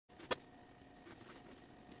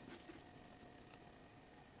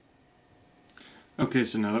Okay,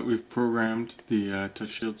 so now that we've programmed the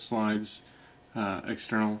TouchShield Slide's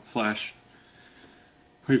external flash,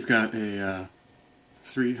 we've got a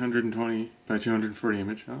 320 by 240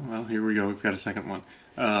 image. Oh, well, here we go. We've got a second one.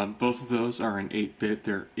 Both of those are in 8-bit.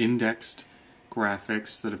 They're indexed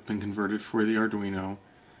graphics that have been converted for the Arduino.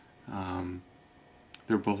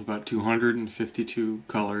 They're both about 252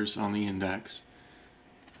 colors on the index.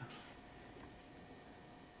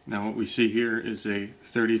 Now what we see here is a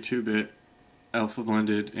 32-bit alpha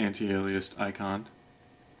blended anti-aliased icon.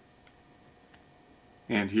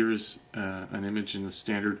 And here's an image in the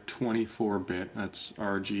standard 24-bit, that's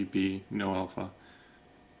RGB, no alpha.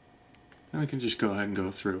 And we can just go ahead and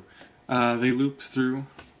go through. They loop through,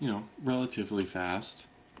 relatively fast,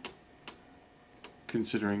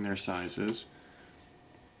 considering their sizes.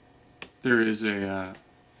 There is a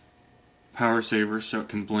power saver, so it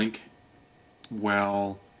can blink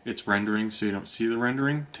while it's rendering, so you don't see the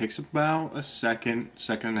rendering. Takes about a second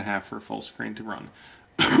and a half for a full screen to run.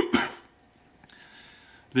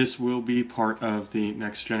 This will be part of the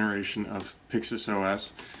next generation of Pyxis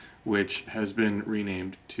OS, which has been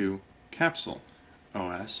renamed to Capsule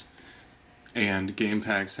OS, and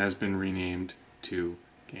GamePAX has been renamed to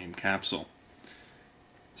Game Capsule.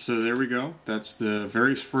 So there we go. That's the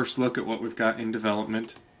very first look at what we've got in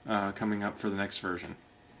development coming up for the next version.